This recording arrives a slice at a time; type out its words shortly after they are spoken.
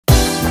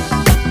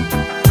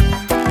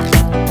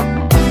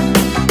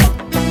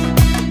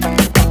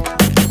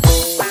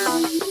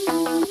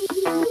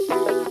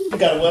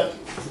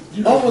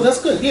Oh, well,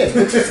 that's good. Yeah,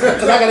 because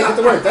I got to get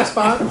to work. That's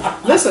fine.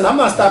 Listen, I'm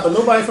not stopping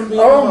nobody from being.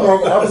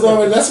 Oh, I was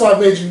already. That's why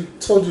I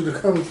told you to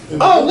come.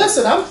 Oh,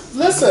 listen,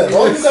 listen.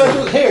 All you gotta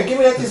do here, give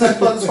me that thing. I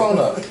plug this phone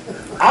up.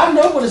 I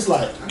know what it's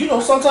like. You know,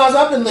 sometimes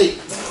I've been late.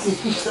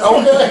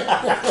 Okay.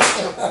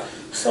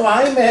 So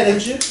I ain't mad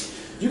at you.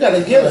 You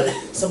gotta give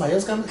it. Somebody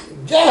else coming?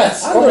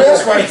 Yes. I know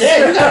that's right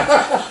there. You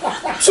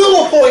got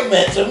 2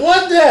 appointments in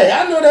one day.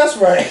 I know that's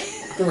right.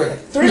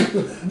 3.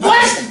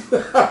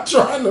 What? I'm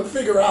trying to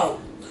figure out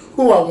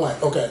who I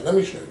want. Okay, let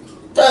me show you.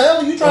 The hell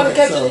are you trying to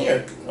catch in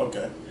here?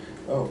 Okay.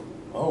 Oh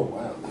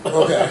wow.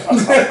 Okay.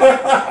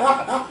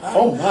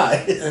 Oh my.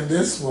 And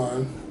this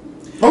one.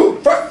 Oh,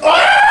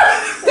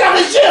 that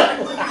was you.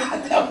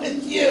 That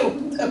was you.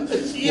 That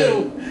was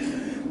you.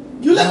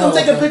 You let them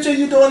take a picture of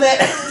you doing that?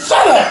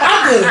 Shut up!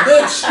 I did it,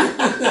 bitch.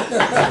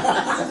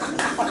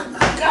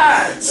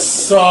 God.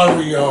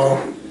 Sorry, y'all.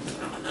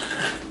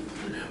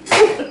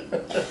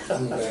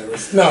 I'm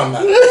embarrassed. No, I'm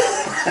not.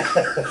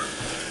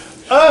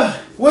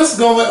 What's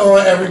going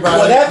on, everybody?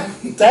 Well,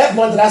 that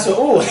one that I said,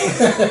 oh, I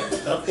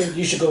think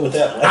you should go with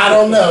that one. I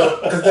don't know,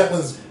 because that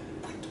was.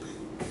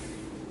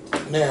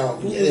 Now.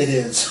 It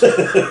is. You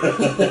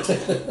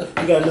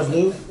got enough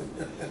lube?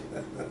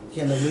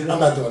 I'm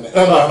not doing that.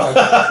 No.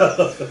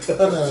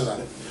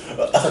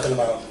 I'm talking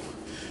about.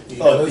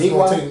 Yeah, he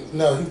talking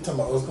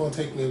about it's going to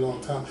take me a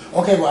long time.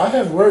 Okay, well, I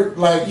have work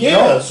like.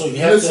 Yeah, so you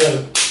have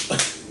to.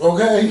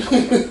 Okay.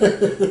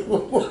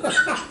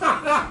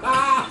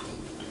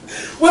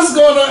 What's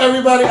going on,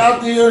 everybody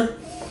out there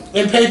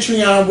in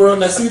Patreon world?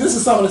 Now, see, this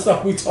is some of the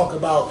stuff we talk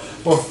about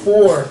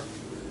before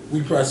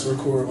we press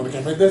record on the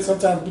camera. Like that,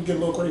 sometimes we get a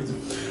little crazy.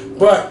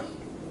 But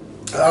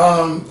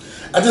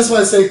I just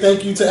want to say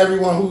thank you to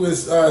everyone who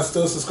is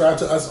still subscribed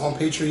to us on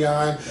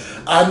Patreon.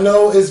 I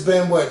know it's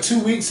been,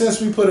 2 weeks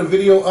since we put a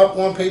video up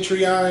on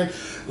Patreon.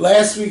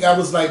 Last week, I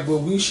was like, well,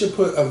 we should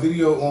put a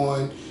video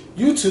on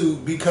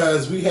YouTube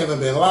because we haven't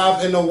been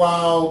live in a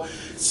while.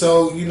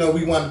 So, you know,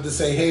 we wanted to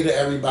say hey to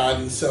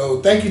everybody.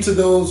 So, thank you to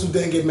those who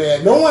didn't get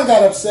mad. No one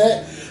got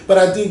upset, but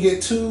I did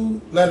get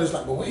 2 letters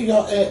like, well, where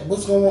y'all at?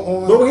 What's going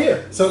on? But we're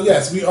here. So,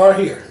 yes, we are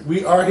here.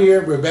 We are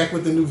here. We're back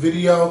with the new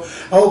video.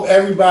 I hope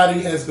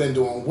everybody has been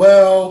doing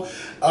well.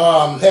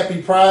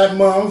 Happy Pride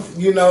Month.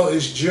 You know,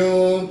 it's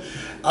June.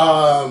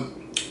 Now,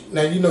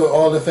 you know,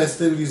 all the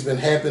festivities been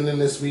happening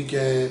this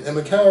weekend. And,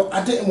 Mikhail,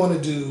 I didn't want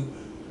to do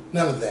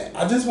none of that.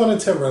 I just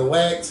wanted to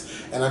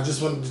relax, and I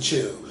just wanted to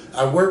chill.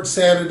 I worked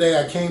Saturday.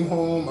 I came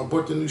home. I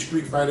bought the new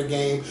Street Fighter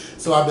game.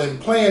 So I've been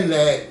playing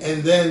that.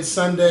 And then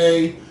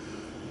Sunday,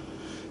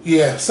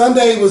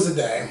 Sunday was the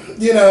day.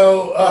 You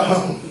know.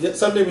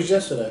 Sunday was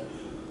yesterday.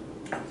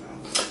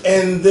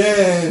 And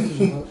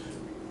then...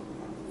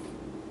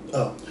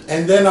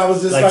 And then I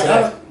was just like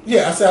I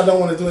said I don't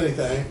want to do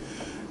anything.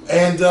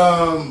 And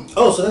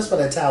so that's why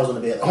that towel's on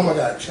the bed. Oh my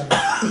God!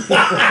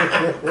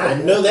 I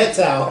know that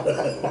towel.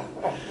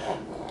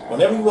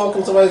 Whenever you walk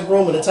in somebody's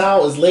room and the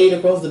towel is laid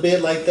across the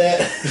bed like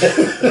that.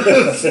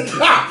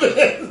 Stop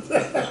it!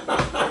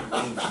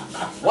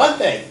 One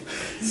thing.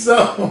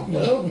 So,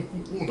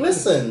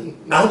 listen.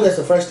 I hope that's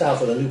the fresh towel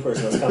for the new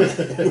person that's coming.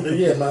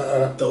 Yeah,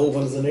 the old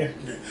one's in there.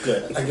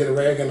 Good. I get a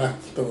rag and I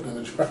throw it in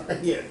the dryer.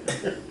 Yeah.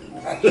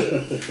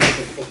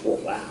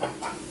 Wow.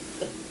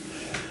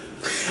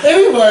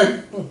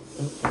 Anyway.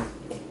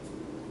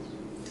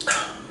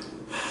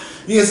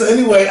 Yeah, so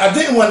anyway, I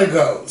didn't want to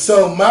go.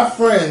 So my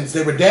friends,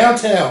 they were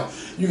downtown.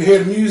 You can hear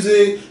the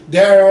music,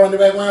 Daryl in the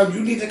background,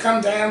 you need to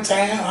come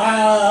downtown.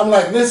 I'm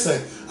like,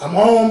 listen, I'm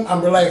home,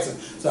 I'm relaxing.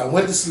 So I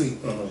went to sleep.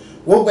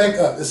 Woke back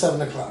up at 7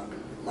 o'clock.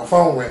 My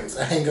phone rings.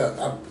 I hang up.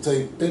 I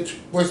say, bitch,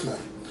 voicemail.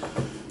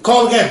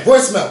 Call again.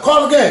 Voicemail.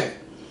 Call again.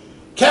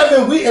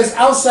 Kevin, we is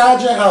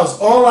outside your house.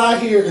 All I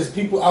hear is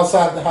people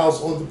outside the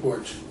house on the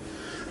porch.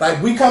 Like,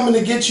 we coming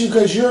to get you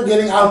because you're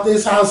getting out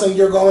this house and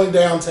you're going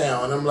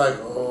downtown. And I'm like,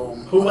 oh.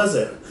 Who was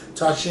it?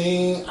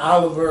 Tashin,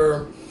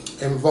 Oliver,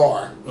 and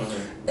Var.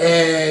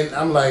 And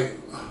I'm like,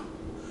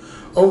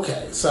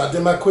 okay. So I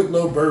did my quick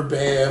little bird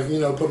bath, you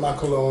know, put my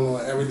cologne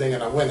on and everything,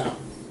 and I went out.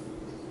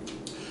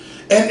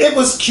 And it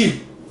was cute.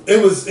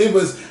 This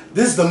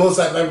is the most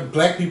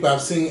black people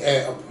I've seen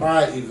at a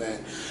Pride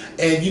event.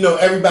 And, you know,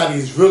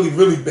 everybody's really,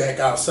 really back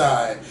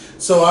outside.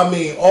 So, I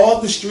mean, all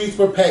the streets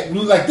were packed.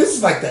 Like, this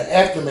is like the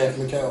aftermath,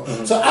 Mikhail.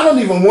 So, I don't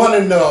even want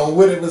to know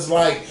what it was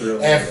like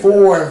at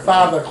 4 and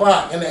 5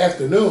 o'clock in the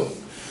afternoon.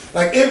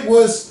 Like, it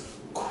was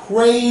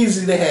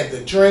crazy. They had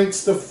the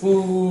drinks, the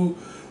food,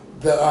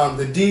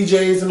 the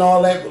DJs and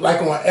all that,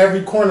 like, on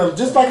every corner,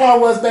 just like how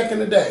it was back in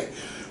the day.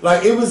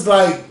 Like, it was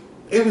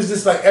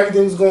just like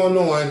everything was going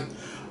on.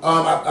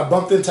 I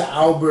bumped into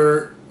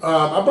Albert.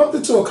 I bumped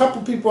into a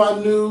couple people I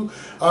knew.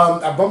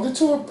 I bumped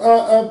into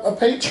a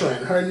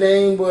patron. Her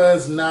name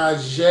was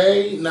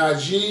Najee.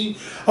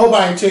 Hope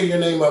I didn't tear your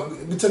name up.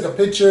 We took a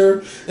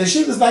picture, and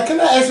she was like, "Can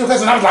I ask you a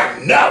question?" I was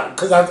like, "No,"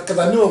 because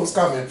I knew it was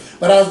coming.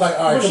 But I was like,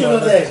 "All right, come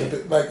on."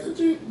 Like,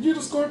 you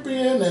the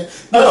Scorpion and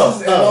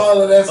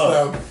all of that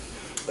stuff.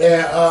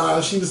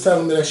 And she was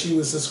telling me that she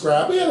was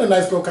subscribed. We had a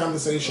nice little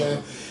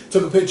conversation.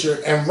 Took a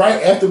picture, and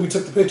right after we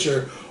took the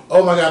picture,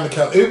 Oh my God,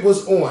 Mikkel, it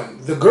was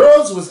on. The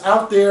girls was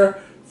out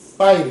there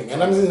fighting,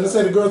 and I'm going to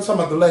say the girls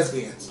talking about the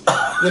lesbians.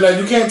 You know,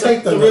 you can't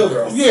take them. The real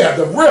girls. Yeah,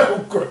 the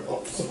real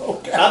girls.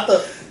 Okay. I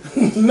thought.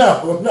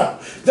 No.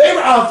 They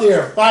were out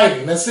there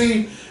fighting. Now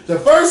see, the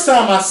first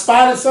time I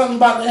spotted something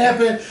about to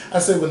happen, I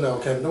said, well, no,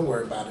 Kevin, don't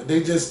worry about it.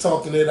 They just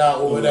talking it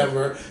out or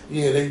whatever.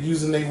 Yeah, they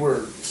using their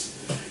words.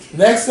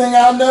 Next thing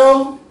I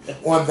know,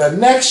 on the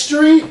next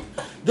street,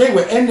 they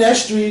were in that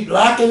street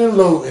locking and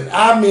loading.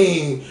 I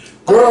mean,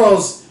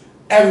 girls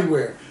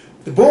everywhere.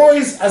 The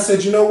boys, I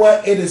said, you know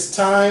what? It is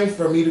time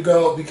for me to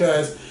go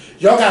because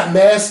y'all got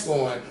masks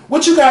on.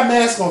 What you got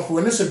masks on for?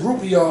 And it's a group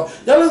of y'all.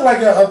 Y'all look like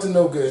y'all up to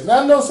no good.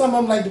 Now, I know some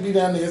of them like to be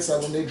down there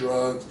selling their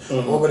drugs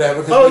or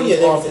whatever. Oh, yeah.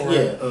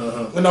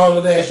 And all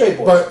of that. Straight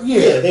boys. But,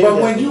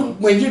 but when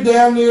when you're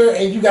down there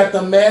and you got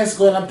the mask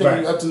on, I'm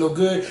thinking you're up to no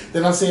good.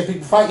 Then I'm seeing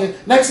people fighting.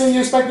 Next thing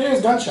you expect there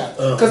is gunshots.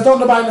 Because don't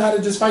nobody know how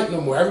to just fight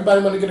no more.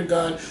 Everybody want to get a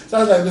gun. So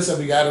I was like, listen,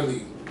 we got to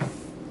leave.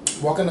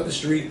 Walking up the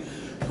street,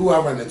 who I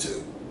run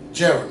into?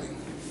 Jeremy.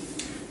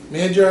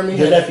 Me and Jeremy.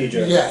 Your nephew,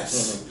 Jeremy.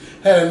 Yes.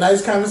 Had a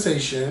nice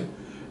conversation.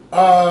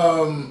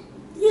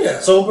 Yeah.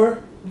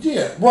 Sober?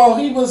 Yeah. Well,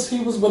 he was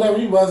whatever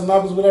he was, and I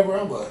was whatever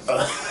I was.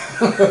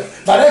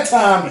 By that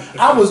time,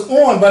 I was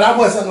on, but I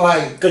wasn't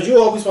like. Because you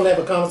always want to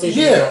have a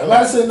conversation. Yeah.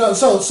 Like I said, no.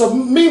 So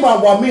meanwhile,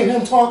 while me and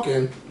him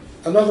talking,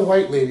 another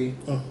white lady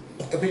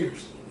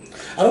appears.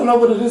 I don't know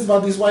what it is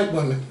about these white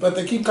women, but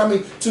they keep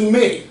coming to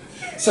me.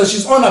 So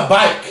she's on a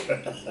bike.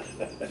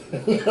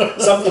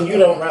 Something you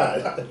don't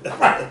ride.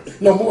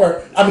 No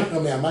more. I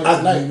mean, I might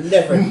tonight.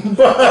 Never.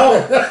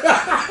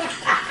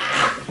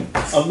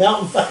 A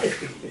mountain bike.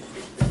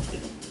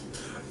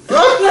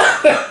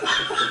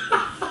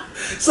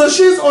 So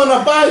she's on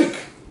a bike,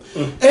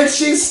 and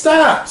she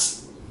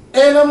stops,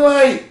 and I'm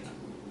like,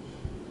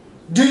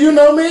 "Do you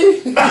know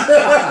me?" Because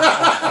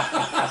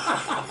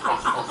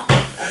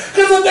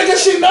I'm thinking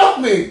she know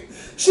me.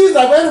 She's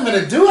like, "Wait a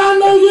minute, do I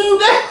know you?"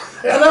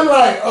 And I'm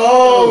like,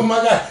 "Oh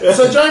my God!"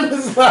 So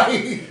Jeremy's like,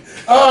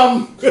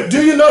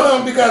 "Do you know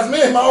him?" Because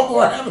me and my uncle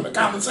are having a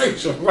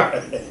conversation.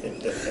 Right.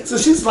 So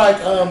she's like,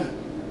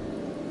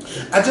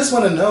 I just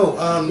want to know,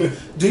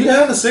 do you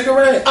have a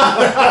cigarette?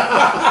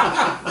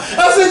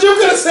 I said, you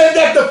could have said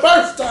that the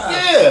first time.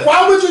 Yeah.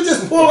 Why would you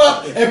just pull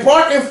up and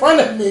park in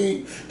front of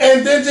me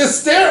and then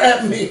just stare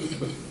at me?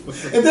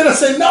 And then I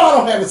said, no, I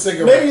don't have a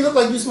cigarette. Maybe you look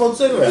like you smoke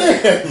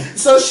cigarettes. Yeah.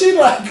 So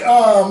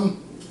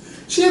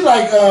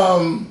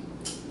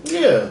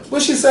Yeah.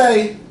 What'd she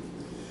say?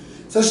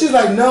 So she's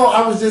like, no,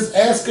 I was just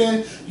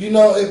asking,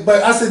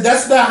 but I said,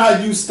 that's not how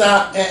you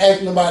stop and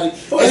ask nobody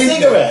for a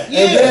cigarette. Yeah.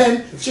 And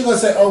then she's going to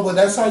say, oh, but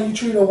that's how you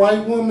treat a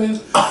white woman?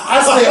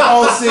 I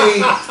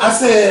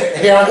said,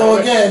 here I go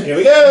again. Here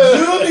we go.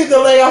 You need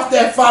to lay off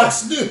that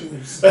Fox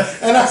News.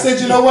 And I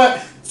said, you know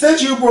what?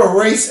 Since you brought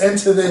race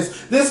into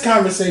this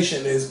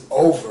conversation is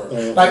over.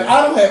 Mm-hmm. Like,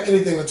 I don't have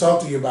anything to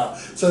talk to you about.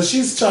 So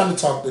she's trying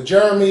to talk to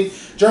Jeremy.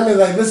 Jeremy's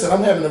like, listen,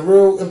 I'm having a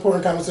real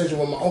important conversation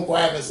with my uncle.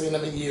 I haven't seen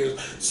him in years.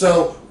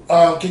 So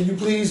can you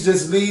please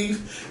just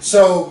leave?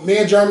 So me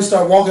and Jeremy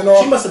start walking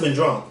off. She must have been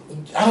drunk.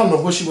 I don't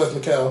know what she was,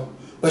 Mikkel,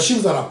 but she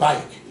was on a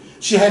bike.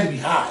 She had to be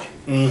high.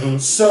 Mm-hmm.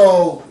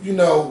 So,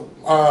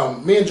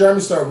 me and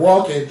Jeremy start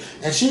walking,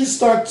 and she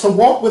starts to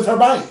walk with her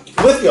bike.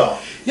 With y'all?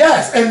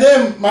 Yes, and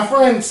then my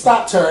friend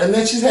stopped her, and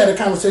then she's had a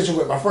conversation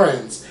with my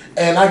friends.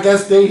 And I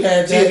guess they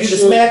had that. If you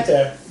just smacked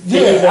her.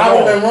 Yeah, I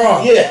would have been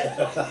wrong. Yeah.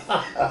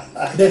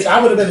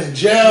 I would have been in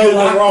jail. You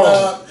were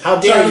wrong. How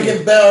dare trying you? To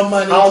get bail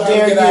money. How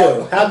dare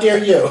you? How dare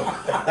you?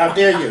 How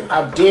dare you?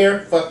 How dare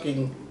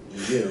fucking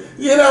you?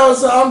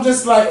 So I'm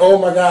just like, oh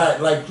my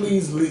God, like,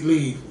 please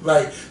leave.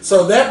 Like,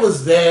 so that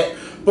was that.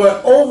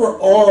 But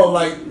overall,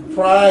 like,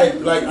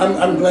 Pride, like,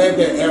 I'm glad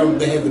that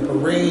they had the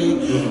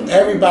parade. Mm-hmm.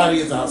 Everybody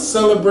is out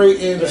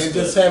celebrating and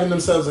just having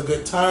themselves a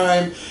good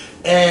time.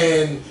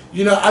 And,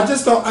 I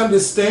just don't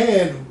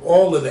understand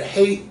all of the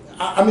hate.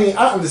 I mean,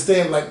 I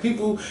understand, like,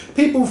 people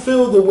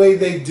feel the way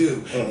they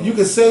do. Mm-hmm. You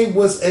can say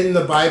what's in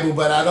the Bible,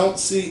 but I don't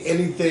see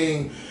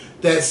anything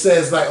that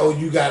says, like, oh,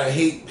 you gotta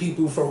hate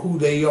people for who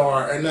they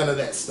are, and none of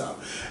that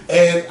stuff.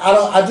 And I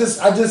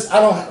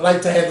don't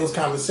like to have those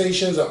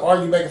conversations or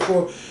argue back and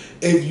forth.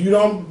 If you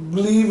don't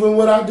believe in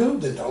what I do,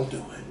 then don't do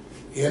it.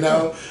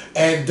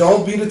 And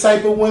don't be the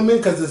type of women,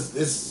 because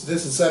this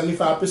is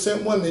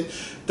 75% women.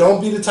 Don't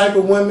be the type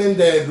of women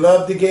that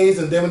love the gays,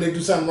 and then when they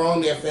do something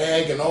wrong, they're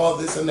fag and all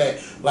this and that.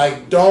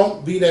 Like,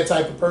 don't be that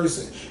type of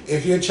person.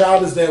 If your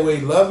child is that way,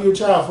 love your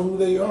child for who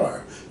they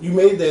are. You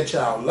made that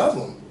child, love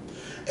them.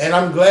 And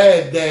I'm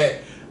glad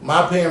that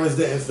my parents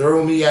didn't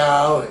throw me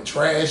out and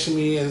trash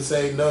me and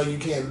say, no, you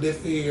can't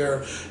live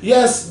here.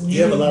 Yes,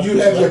 you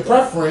have your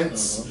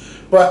preference. Uh-huh.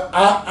 But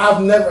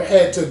I've never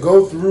had to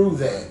go through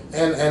that,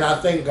 and I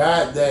thank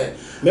God that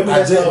I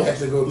didn't have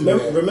to go through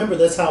that. Remember,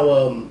 that's how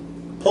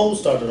Pole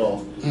started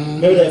off. Mm-hmm.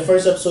 Remember that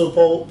first episode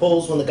of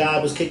Poles when the guy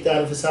was kicked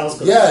out of his house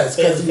because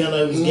he found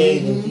out he was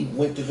gay and he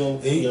went to go.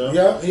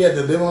 Yeah, he had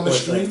to live on the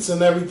streets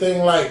and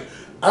everything. Like,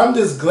 I'm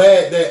just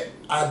glad that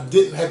I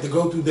didn't have to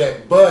go through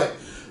that. But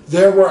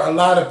there were a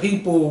lot of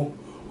people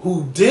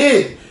who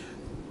did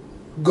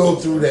go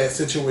through that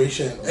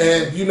situation.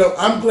 And you know,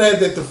 I'm glad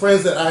that the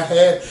friends that I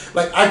had,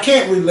 like, I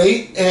can't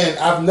relate, and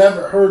I've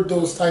never heard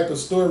those type of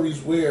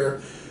stories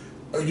where,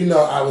 you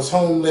know, I was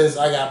homeless,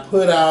 I got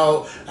put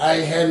out, I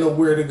ain't had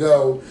nowhere to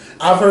go.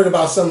 I've heard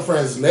about some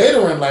friends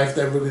later in life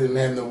that really didn't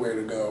have nowhere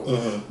to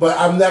go, but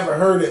I've never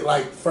heard it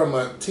like from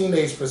a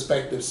teenage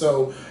perspective.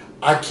 So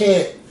I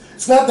can't.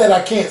 It's not that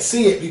I can't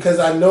see it because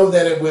I know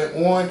that it went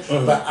on,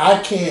 but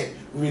I can't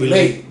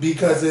relate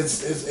because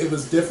it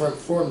was different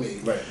for me.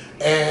 Right.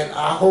 And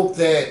I hope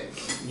that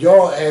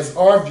y'all, as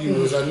our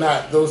viewers, are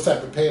not those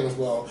type of parents.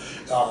 Well,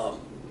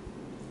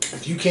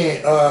 if you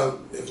can't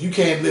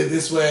live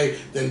this way,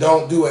 then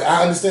don't do it.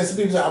 I understand some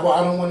people say, well,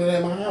 I don't want it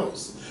in my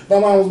house. My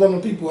mom was one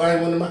of the people, I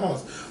didn't want it in my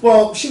house.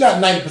 Well, she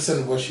got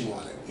 90% of what she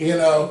wanted, you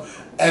know,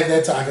 at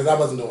that time, because I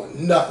wasn't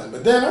doing nothing.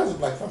 But then I was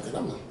like, fuck it,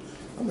 I'm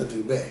gonna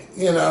do that.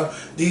 You know,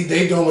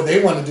 they doing what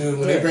they want to do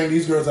when they bring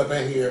these girls up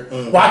in here.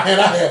 Why can't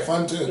I have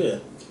fun too? Yeah.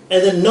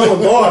 And then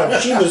knowing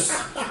Barb, she was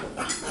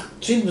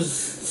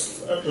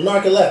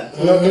narcoleptic.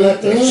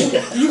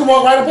 You can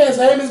walk right up and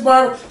say, "Hey, Miss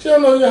Barbara." She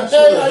don't know you.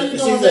 Hey, how you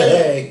doing? She said,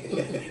 "Hey."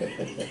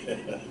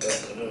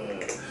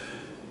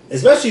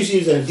 Especially if she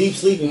was in a deep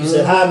sleep and you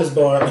said, "Hi, Miss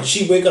Barb," and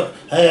she wake up,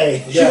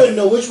 "Hey." She wouldn't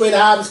know which way the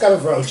hi was coming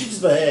from. She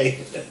just said, "Hey."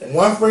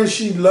 One friend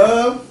she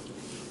loved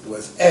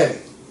was Eddie.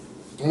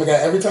 Oh my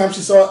God! Every time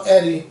she saw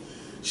Eddie,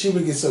 she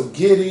would get so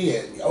giddy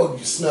and, oh,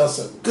 you smell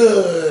so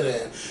good,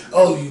 and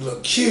oh, you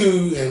look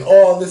cute, and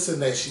all this and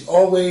that. She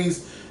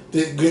always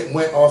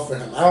went off for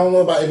him. I don't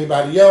know about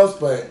anybody else,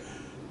 but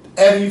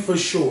Eddie for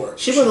sure.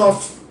 She went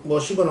off. Well,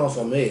 she went off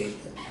on me.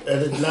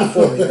 Not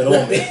for me, but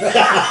on me.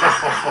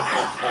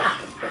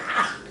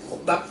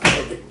 Not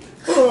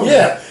for me.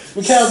 Yeah,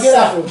 we can't get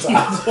out of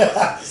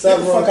time.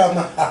 Several Fuck out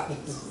my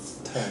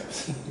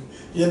house.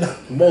 You know,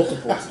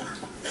 multiple.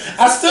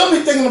 I still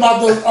be thinking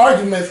about those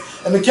arguments,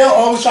 and Mikhail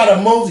always try to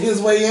mosey his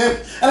way in,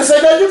 and I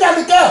say, no, you got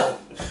to go.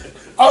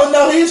 Oh,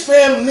 no, he's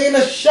family.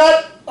 Nina,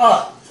 shut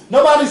up.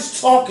 Nobody's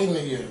talking to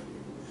you.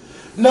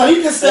 No,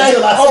 he can say,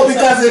 oh,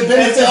 because it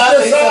benefits your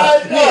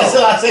side? No. Yeah,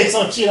 until I say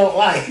something she don't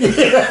like.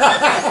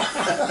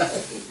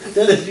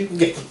 Then you can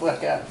get the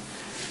fuck out.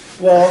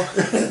 Well,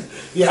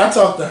 yeah, I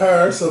talked to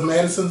her, so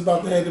Madison's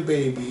about to have the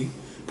baby.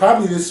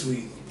 Probably this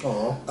week.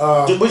 Oh.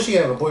 Was she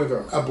having a boy or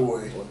girl? A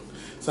boy.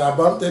 So I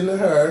bumped into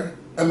her.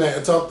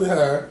 I talked to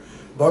her,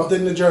 bumped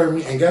into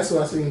Jeremy, and guess who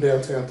I seen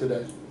downtown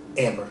today?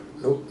 Amber.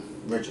 Nope.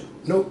 Richard.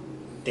 Nope.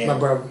 Dan. My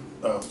brother.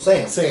 Oh,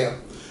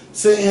 Sam.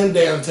 Sitting him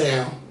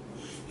downtown.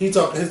 He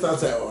talked. His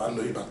thoughts said, "Oh, I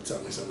know he about to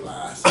tell me some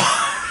lies.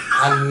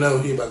 I know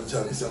he about to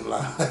tell me some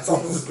lies."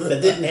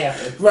 That didn't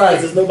happen. Right.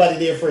 There's nobody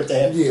there for it to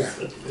happen. Yeah.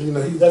 You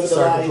know, he That's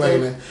started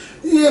complaining.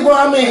 Yeah, well,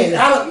 I mean,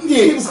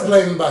 he was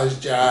complaining about his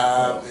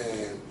job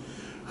and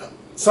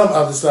some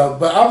other stuff.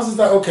 But I was just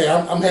like, okay,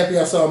 I'm happy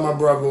I saw my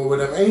brother or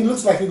whatever. And he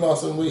looks like he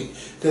lost some weight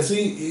because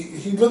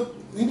he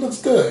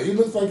looks good. He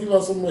looks like he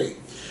lost some weight.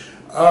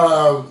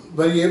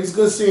 But yeah, it was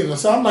good seeing him.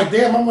 So I'm like,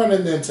 damn, I'm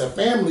running into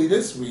family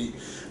this week.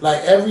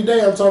 Like every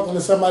day I'm talking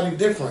to somebody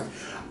different.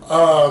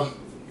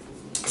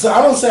 So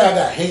I don't say I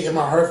got hate in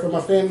my heart for my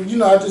family. You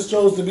know, I just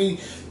chose to be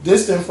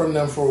distant from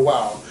them for a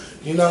while.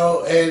 You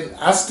know, and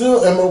I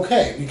still am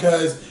okay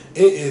because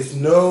it is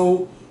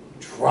no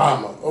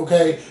drama,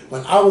 okay?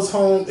 When I was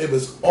home, it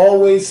was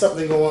always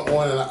something going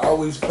on, and I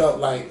always felt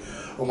like,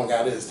 oh my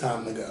God, it's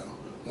time to go.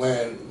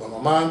 When my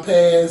mom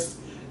passed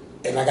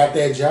and I got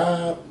that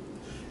job,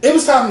 it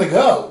was time to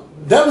go.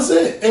 That was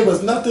it. It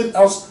was nothing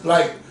else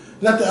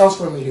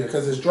for me here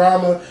because it's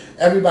drama.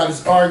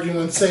 Everybody's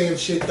arguing, saying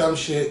shit, dumb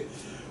shit.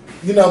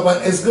 You know,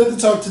 but it's good to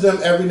talk to them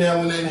every now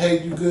and then.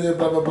 Hey, you good?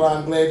 Blah, blah, blah.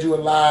 I'm glad you're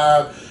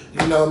alive.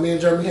 You know, me and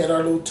Jeremy had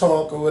our little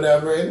talk or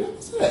whatever, and that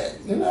was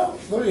it. You know,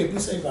 go ahead, be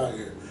safe out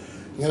here.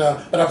 You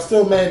know, but I'm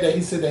still mad that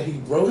he said that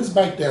he rode his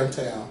bike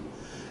downtown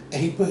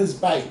and he put his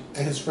bike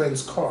in his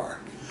friend's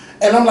car.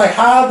 And I'm like,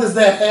 how does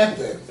that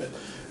happen?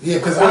 Yeah,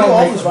 because I don't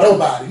wait for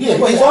nobody. Yeah,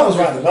 well, he's always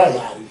riding the bike.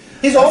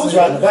 He's always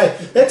riding the bike.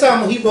 That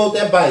time when he rode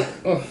that bike.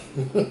 Oh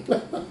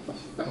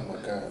my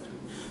God.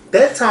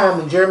 That time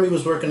when Jeremy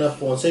was working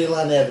up on City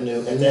Line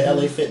Avenue at that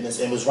LA Fitness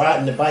and was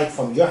riding the bike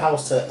from your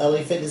house to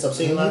LA Fitness up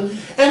City Line.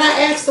 And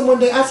I asked him one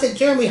day, I said,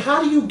 Jeremy,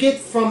 how do you get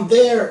from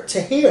there to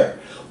here?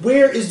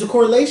 Where is the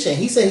correlation?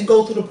 He said he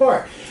goes through the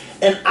park.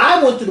 And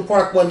I went through the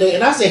park one day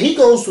and I said he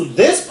goes through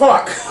this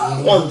park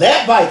on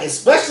that bike,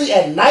 especially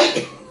at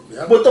night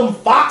with them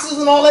foxes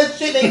and all that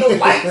shit. Ain't no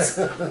lights.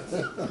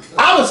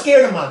 I was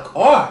scared of my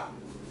car.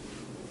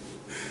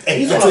 And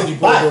he's on a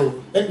bike.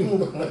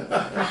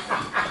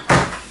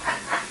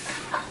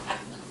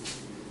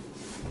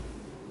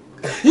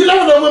 You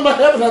never know what might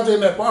happen out there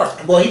in that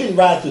park. Well, he didn't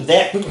ride through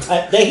that. He didn't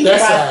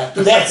ride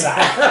through that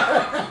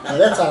side. Now,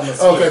 that time was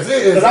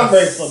because I'm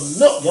very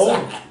familiar.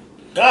 Yo,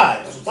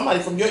 God, somebody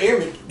from your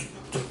area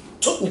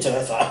took me to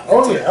that side.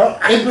 Oh yeah,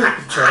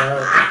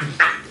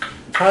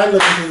 high little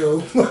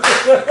hill.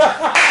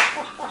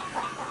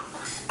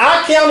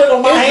 I counted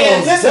on my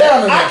hand.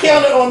 I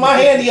counted on my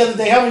hand the other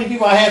day how many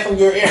people I had from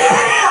your area.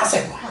 I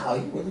said, "Wow,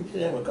 you really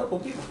did have a couple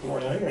of people from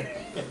around here."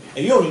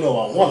 And you only know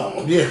about one of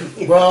them.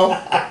 Yeah. Well.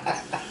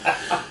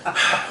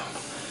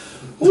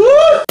 Woo!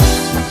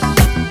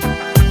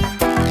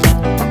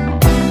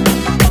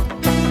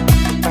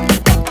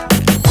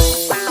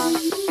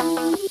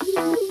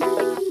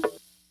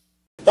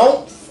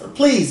 Don't,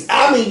 please.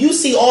 I mean, you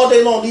see all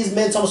day long these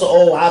men talking about,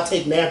 oh, I'll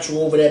take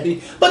natural over that.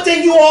 But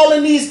then you all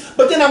in these,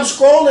 but then I'm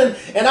scrolling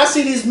and I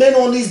see these men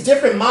on these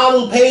different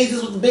model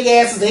pages with the big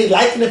asses. They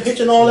liking the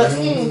picture and all that.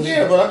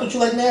 Yeah, but I thought you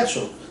like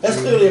natural. That's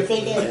clearly a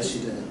fake ass. She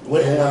did.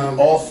 Went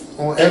off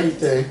on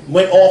everything.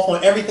 Went off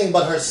on everything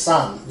but her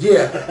son.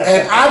 Yeah,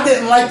 and I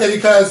didn't like that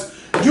because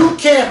you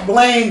can't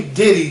blame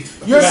Diddy.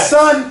 Your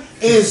son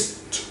is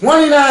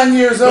 29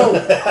 years old.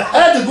 I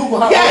had to Google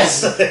how old.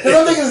 Yes. Because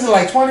I'm thinking this is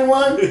like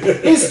 21.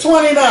 He's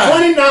 29.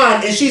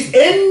 29, and she's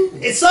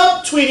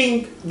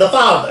subtweeting the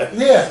father.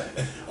 Yeah.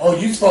 Oh,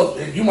 you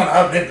want to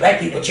uplift black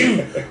people, but you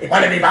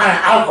want to be buying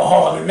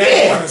alcohol and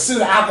then you want to sue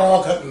the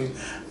alcohol company.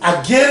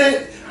 I get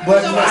it,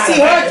 but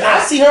I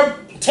see her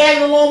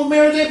tagging along with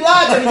Mary J.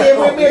 Blige every day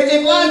where Mary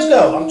J. Blige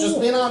go. I'm just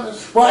being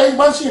honest. Well,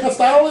 wasn't she her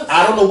stylist?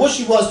 I don't know what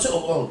she was too.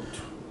 Oh.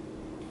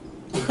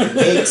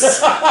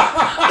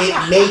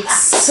 It makes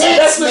sense.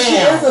 That's what she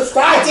is, a stylist.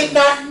 I did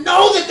not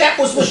know that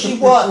was what she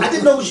was. I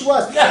didn't know what she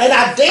was. And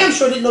I damn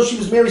sure didn't know she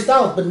was Mary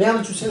Stylist. But now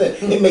that you say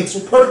that, it makes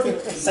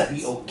perfect sense. It'd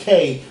be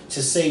okay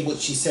to say what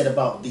she said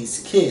about these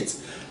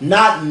kids.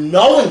 Not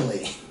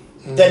knowingly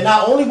that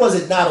not only was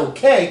it not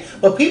okay,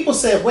 but people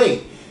said,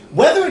 wait,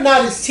 whether or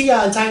not it's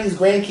T.I. and Tiny's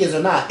grandkids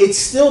or not, it's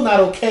still not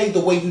okay the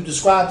way you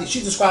described it. She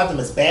described them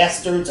as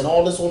bastards and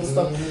all this other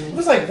stuff. It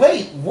was like,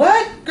 wait,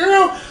 what?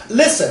 Girl,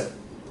 listen.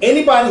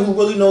 Anybody who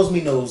really knows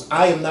me knows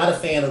I am not a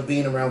fan of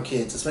being around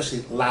kids,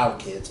 especially loud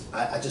kids.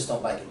 I just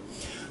don't like it.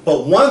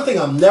 But one thing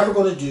I'm never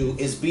going to do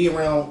is be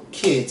around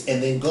kids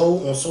and then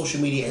go on social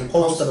media and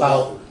post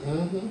about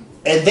and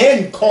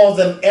then call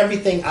them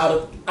everything out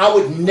of. I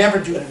would never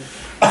do it.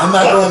 I'm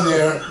not going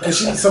there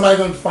because somebody's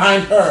going to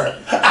find her.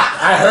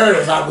 I heard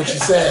about what you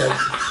said.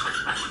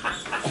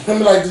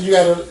 I'm like, did you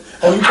got to?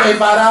 Oh, you paid $5?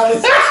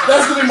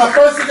 That's going to be my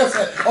first thing I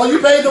said. Oh, you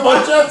paid to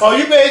watch us? Oh,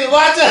 you paid to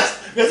watch us?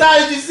 Because how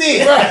did you see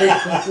it? Right.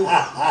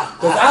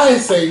 Because I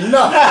ain't say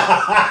nothing.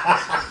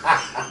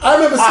 I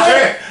remember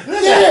Sam.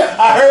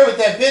 I heard what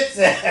that bitch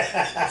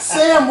said.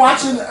 Sam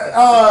watching,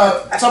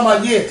 talking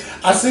about,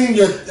 I seen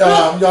your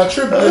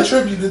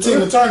tribute to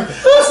Tina Turner.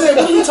 I said,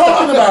 what are you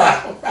talking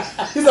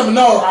about? He said,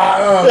 no,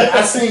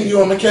 I seen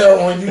you on Mikhail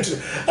on YouTube.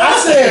 I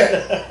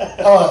said,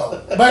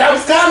 but I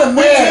was kind of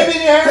mad.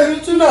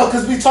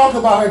 Because we talked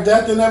about her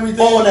death and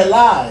everything. Oh, that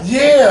live.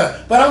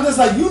 Yeah, but I'm just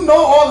like, you know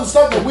all the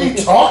stuff that we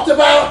talked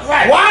about?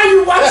 Right. Why are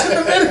you watching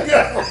the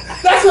video?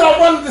 That's what I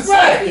wanted to say.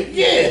 Right.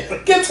 Yeah.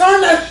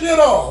 Turn that shit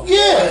off.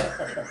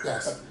 Yeah.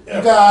 Yes.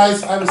 You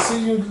guys, I will see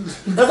you.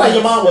 That's how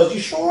your mom was.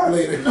 You sure?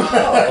 Later. No.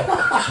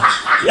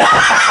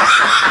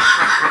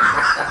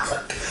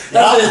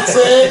 That's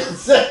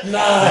it. 10,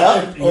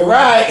 9. You're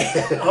right.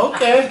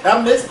 Okay.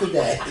 I missed the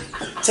day.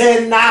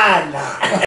 10, 9, 9.